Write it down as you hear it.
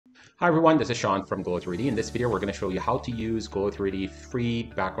Hi everyone, this is Sean from Glo3D. In this video, we're going to show you how to use Glo3D free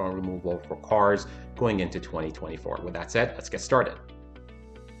background removal for cars going into 2024. With that said, let's get started.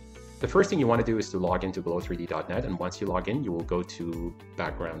 The first thing you want to do is to log into glo3d.net, and once you log in, you will go to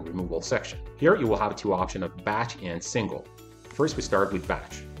background removal section. Here you will have two options of batch and single. First, we start with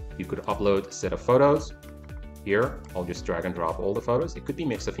batch. You could upload a set of photos. Here, I'll just drag and drop all the photos. It could be a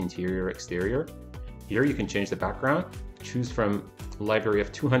mix of interior, exterior. Here you can change the background, choose from a library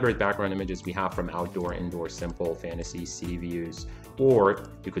of 200 background images we have from outdoor, indoor, simple, fantasy, city views, or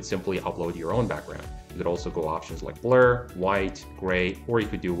you could simply upload your own background. You could also go options like blur, white, gray, or you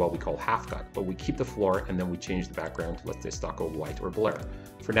could do what we call half cut, but we keep the floor and then we change the background to let this stock go white or blur.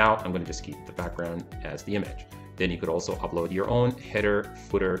 For now, I'm going to just keep the background as the image. Then you could also upload your own header,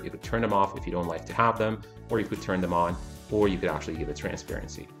 footer. You could turn them off if you don't like to have them, or you could turn them on, or you could actually give it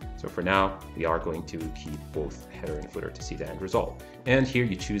transparency. So for now, we are going to keep both header and footer to see the end result. And here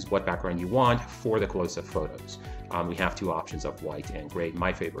you choose what background you want for the close-up photos. We have two options of white and gray.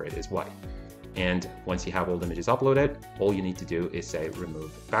 My favorite is white. And once you have all the images uploaded, all you need to do is say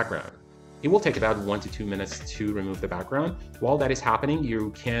remove background. It will take about 1 to 2 minutes to remove the background. While that is happening,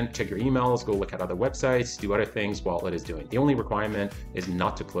 you can check your emails, go look at other websites, do other things while it is doing. The only requirement is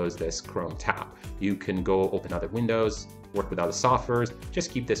not to close this Chrome tab. You can go open other windows, work with other softwares,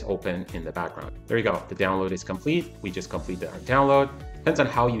 just keep this open in the background. There you go, the download is complete. We just completed our download. Depends on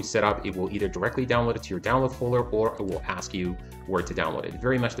how you set up, it will either directly download it to your download folder or it will ask you where to download it. It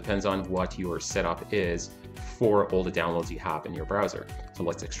very much depends on what your setup is for all the downloads you have in your browser. So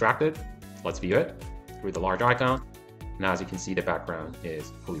let's extract it. Let's view it through the large icon. Now, as you can see, the background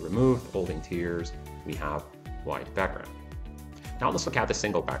is fully removed. All the interiors, we have white background. Now let's look at the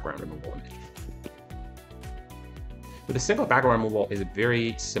single background removal image. With the single background removal is a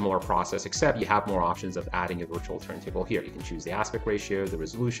very similar process, except you have more options of adding a virtual turntable here. You can choose the aspect ratio, the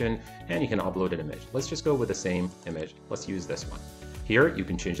resolution, and you can upload an image. Let's just go with the same image. Let's use this one. Here, you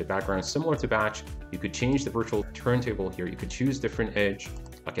can change the background similar to batch. You could change the virtual turntable here. You could choose different edge,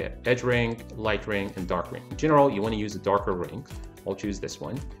 like an edge ring, light ring, and dark ring. In general, you want to use a darker ring. I'll choose this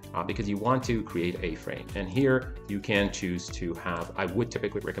one because you want to create a frame. And here you can choose to have, I would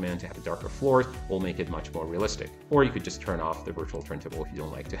typically recommend to have a darker floor, will make it much more realistic. Or you could just turn off the virtual turntable if you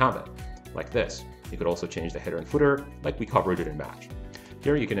don't like to have it, like this. You could also change the header and footer like we covered it in batch.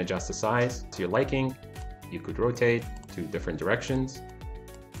 Here you can adjust the size to your liking. You could rotate to different directions.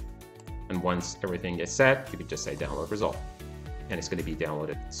 And once everything is set, you could just say download result. And it's going to be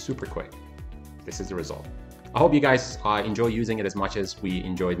downloaded super quick. This is the result. I hope you guys enjoy using it as much as we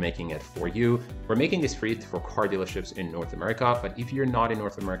enjoyed making it for you. We're making this free for car dealerships in North America, but if you're not in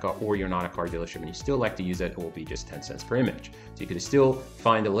North America or you're not a car dealership and you still like to use it, it will be just 10 cents per image. So you can still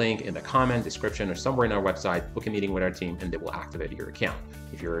find the link in the comment, description, or somewhere in our website, book a meeting with our team, and they will activate your account.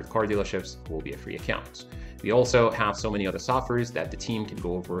 If you're at car dealerships, it will be a free account. We also have so many other softwares that the team can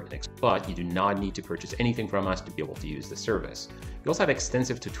go over, but you do not need to purchase anything from us to be able to use the service. We also have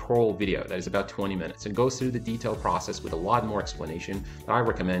extensive tutorial video that is about 20 minutes and goes through the detailed process with a lot more explanation that I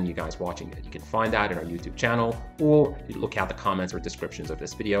recommend you guys watching it. You can find that in our YouTube channel, or you look at the comments or descriptions of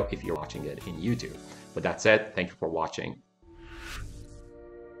this video if you're watching it in YouTube. With that said, thank you for watching.